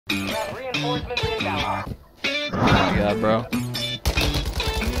Reinforcements inbound. Yeah, bro.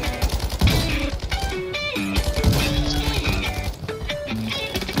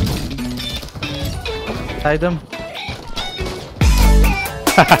 Hide them.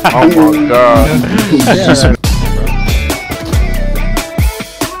 Oh my god. Yeah.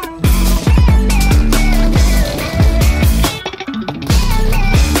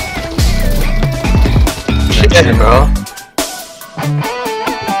 Shit, bro.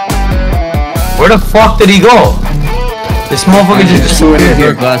 Where the fuck did he go? This motherfucker just disappeared. He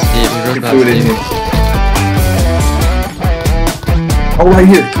broke glass deep. He broke glass deep. Oh, right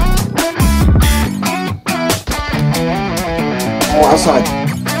here. Oh, outside.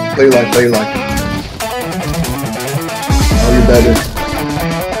 Play your life, play your life. Oh, you're better.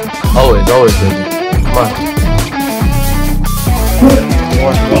 Always, always, baby. Come on.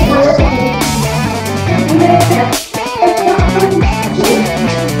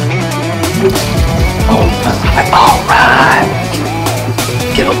 Alright!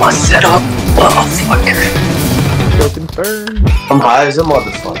 Give him my setup, motherfucker. Broken turn. I'm high as a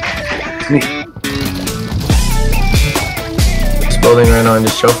motherfucker. This building right now and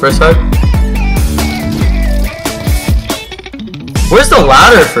just chill for a sec. Where's the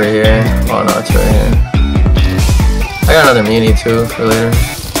ladder for here? Oh no, it's right here. I got another mini too for later.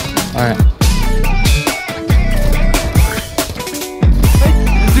 Alright.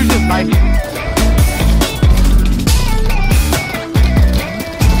 This dude just might be.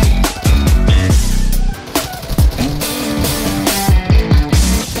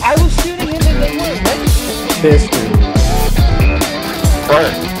 I was shooting him and they weren't ready.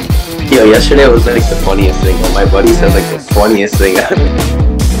 Yo, yesterday was like the funniest thing. Oh, my buddy said like the funniest thing ever.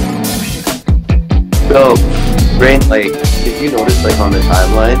 So, Brain, like, if you notice, like on the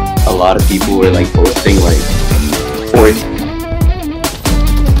timeline, a lot of people were like posting like 4th.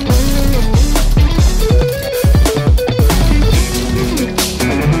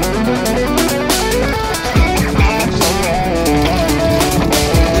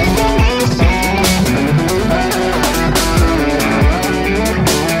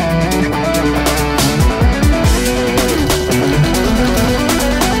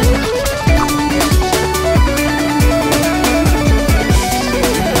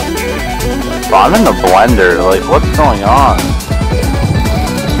 I'm in the blender, like, what's going on?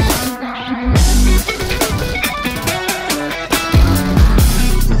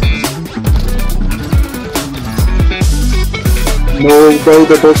 No, bro,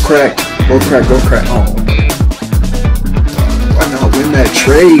 they're both cracked. Both cracked, both cracked. Oh. Why not win that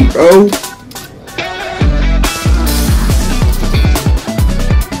trade, bro?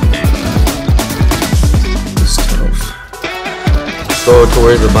 It's tough. Go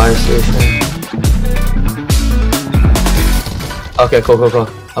towards the buy station. Okay, cool.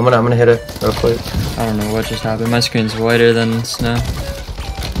 I'm gonna hit it real quick. I don't know what just happened. My screen's whiter than snow.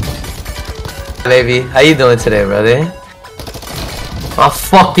 Baby, how you doing today, brother? My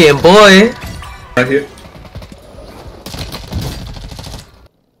fucking boy. Right here.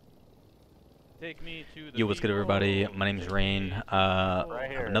 Yo, what's good, everybody? My name's Rain. I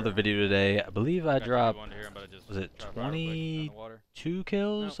have another video today. I believe I dropped, was it 22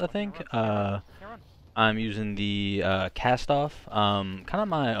 kills, I think? I'm using the Kastov, kind of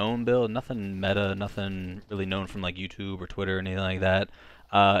my own build, nothing meta, nothing really known from like YouTube or Twitter or anything like that.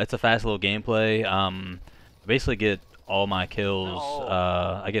 It's a fast little gameplay. I basically get all my kills,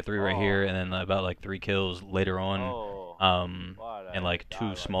 I get 3 right here, and then about like 3 kills later on, in like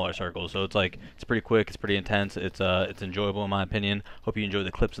 2 smaller circles. So it's like, it's pretty quick, it's pretty intense, it's enjoyable in my opinion. Hope you enjoy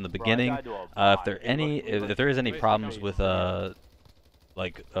the clips in the beginning. If there is any problems with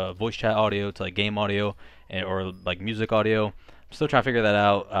like voice chat audio to like game audio or like music audio, I'm still trying to figure that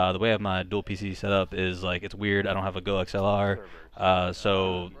out. The way I have my dual PC set up is like, it's weird. I don't have a Go XLR,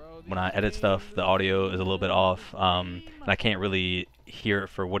 so when I edit stuff, the audio is a little bit off, and I can't really hear it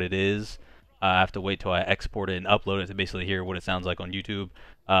for what it is. I have to wait till I export it and upload it to basically hear what it sounds like on YouTube.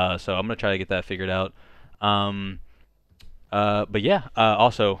 So I'm gonna try to get that figured out. But yeah,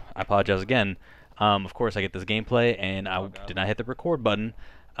 also I apologize again. Of course, I get this gameplay and I did not hit the record button,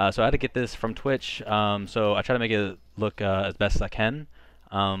 so I had to get this from Twitch. So I try to make it look as best as I can.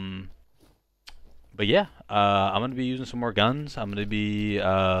 But yeah, I'm gonna be using some more guns. I'm gonna be, you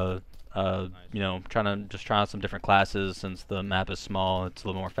know, trying out some different classes since the map is small. It's a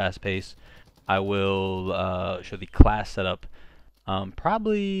little more fast-paced. I will show the class setup. I'll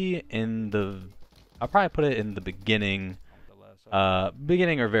probably put it in the beginning or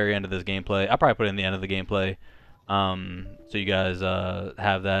very end of this gameplay. I'll probably put it in the end of the gameplay. So you guys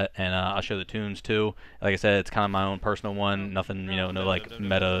have that, and I'll show the tunes too. Like I said, it's kind of my own personal one. Nothing, you know, no like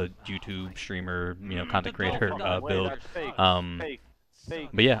meta YouTube streamer, you know, content creator build.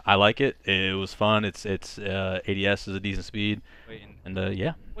 But yeah, I like it. It was fun. It's ADS is a decent speed, and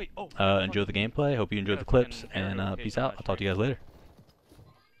yeah, enjoy the gameplay. Hope you enjoyed the clips, and peace out. I'll talk to you guys later.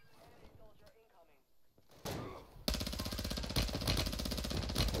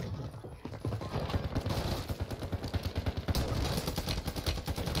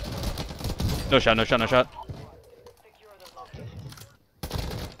 No shot, no shot, no shot.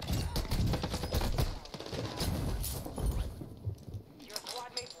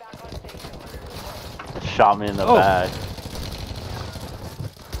 Shot me in the back.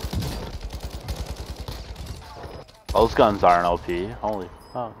 Those guns aren't OP. Holy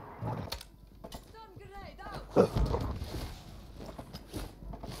fuck.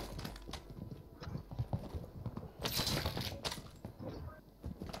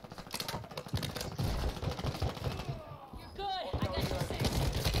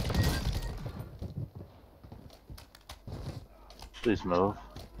 Please move.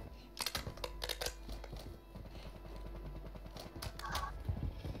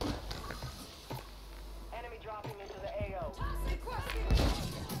 Enemy dropping into the AO.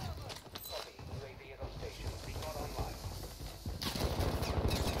 UAV is on station. Recon online.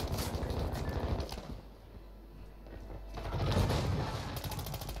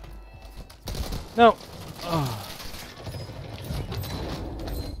 No. Oh.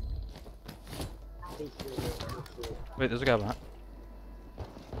 Wait, there's a guy behind.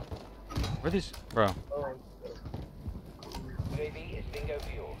 Where are these, bro? UAV is bingo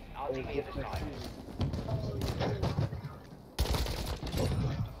fuel. RTV at this time.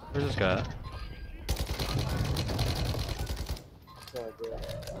 Where's this guy at?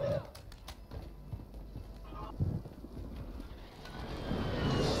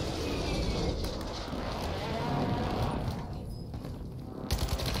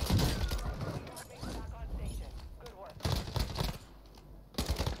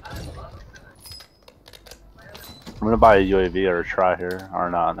 I'm gonna buy a UAV or a try here,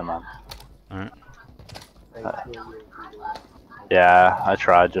 or not, never mind. Alright. Yeah, I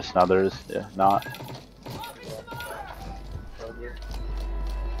tried just now, there's not.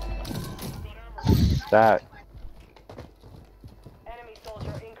 Stack. Enemy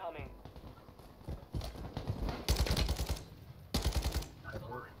soldier incoming.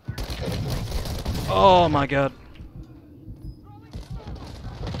 Oh my god.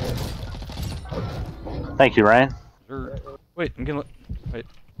 Thank you, Rain. Wait, I'm gonna wait.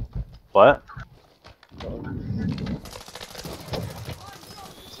 What?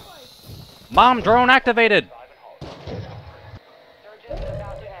 Mom drone activated. Surgeon is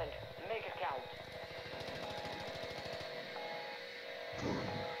about to end. Make it count.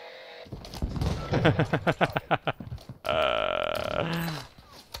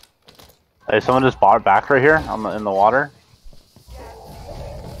 Hey, someone just bought back right here in the water.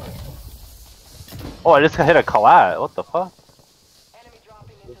 Oh, I just hit a collat. What the fuck? Enemy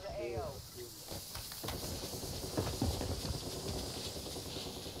dropping into the AO.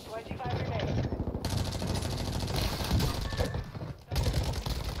 25 remaining.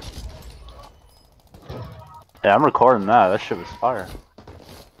 Yeah, I'm recording that. That shit was fire.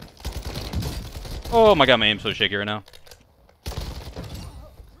 Oh my god, my aim's so shaky right now.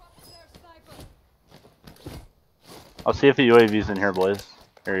 I'll see if the UAV's in here, boys.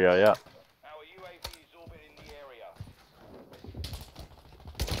 Here you go, yeah. Our UAV is orbiting the area.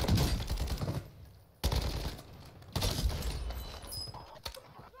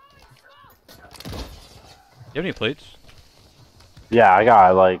 You have any plates? Yeah, I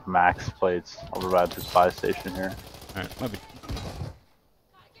got like max plates over by this buy station here. Alright, might be.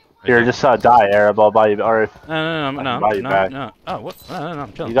 Here, just die, Arab. I'll buy you. Or if No. buy you back. No. Oh, what? No,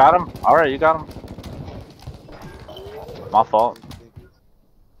 I'm chilling. You got him? Alright, you got him. My fault.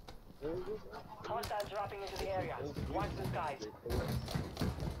 Hostiles dropping into the area. Watch the skies.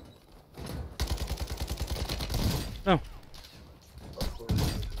 No.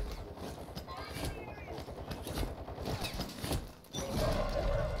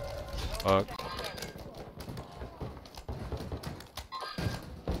 Fuck.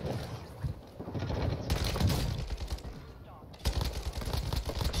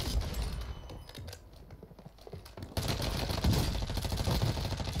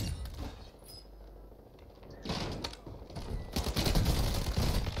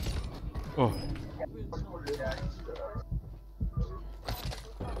 Oh.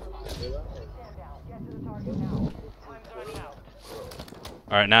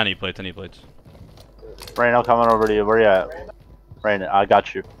 Alright, now I need plates, Rain, I'm coming over to you. Where you at? Rain, I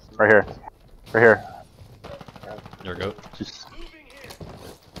got you. Right here. Right here. There we go. Just.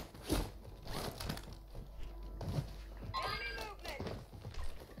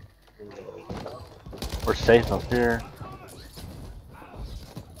 We're safe up here.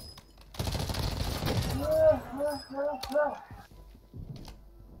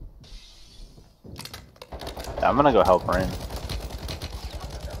 Yeah, I'm gonna go help Rain.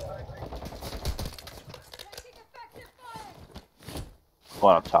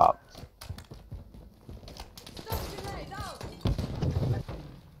 Going up top.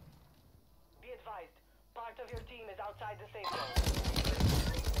 Be advised, part of your team is outside the safe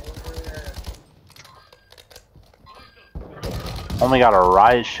zone. Only got a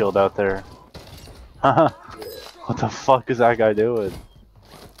riot shield out there. What the fuck is that guy doing?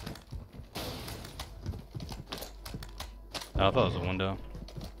 Oh, I thought it was a window.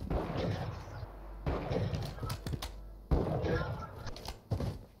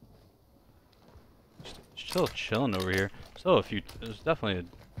 Still chilling over here. Still a few. There's definitely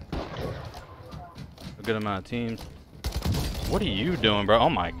a good amount of teams. What are you doing, bro? Oh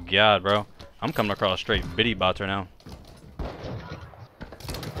my god, bro. I'm coming across straight biddy bots right now.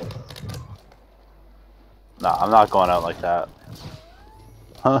 Nah, I'm not going out like that.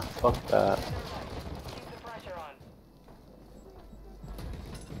 Huh? Fuck that. Keep the pressure on.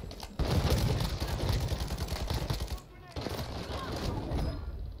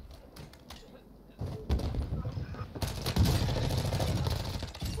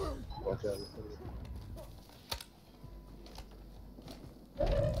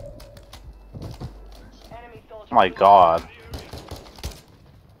 Enemy soldier. Oh my god.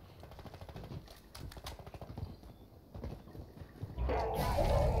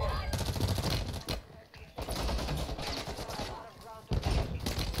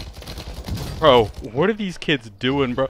 Bro, what are these kids doing, bro?